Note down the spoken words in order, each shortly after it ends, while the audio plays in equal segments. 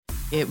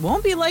It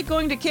won't be like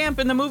going to camp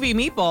in the movie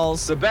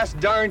Meatballs. The best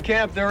darn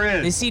camp there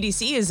is. The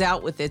CDC is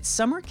out with its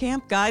summer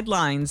camp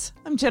guidelines.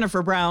 I'm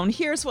Jennifer Brown.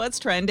 Here's what's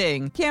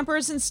trending.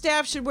 Campers and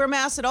staff should wear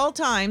masks at all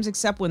times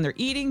except when they're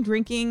eating,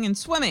 drinking, and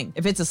swimming.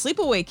 If it's a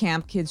sleepaway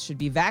camp, kids should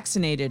be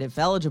vaccinated if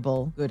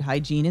eligible. Good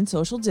hygiene and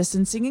social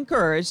distancing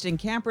encouraged, and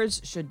campers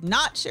should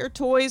not share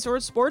toys or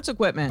sports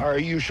equipment. Are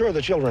you sure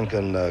the children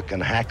can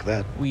hack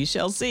that? We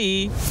shall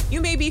see.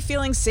 You may be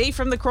feeling safe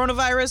from the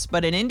coronavirus,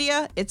 but in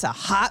India, it's a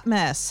hot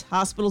mess.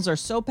 Hospitals are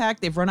so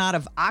packed they've run out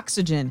of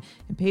oxygen,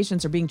 and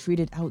patients are being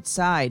treated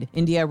outside.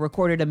 India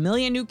recorded 1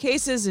 million new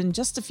cases in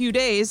just a few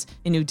days.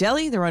 In New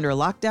Delhi, they're under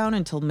lockdown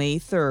until May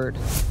 3rd.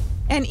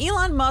 And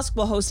Elon Musk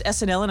will host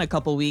SNL in a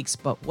couple weeks,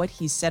 but what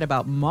he said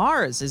about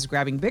Mars is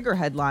grabbing bigger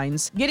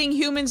headlines. Getting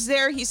humans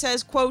there, he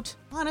says, quote,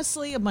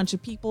 honestly, a bunch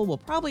of people will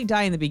probably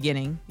die in the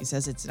beginning. He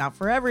says it's not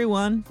for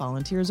everyone,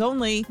 volunteers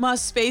only.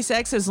 Musk's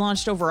SpaceX has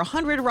launched over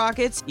 100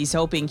 rockets. He's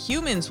hoping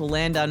humans will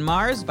land on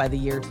Mars by the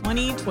year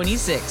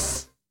 2026.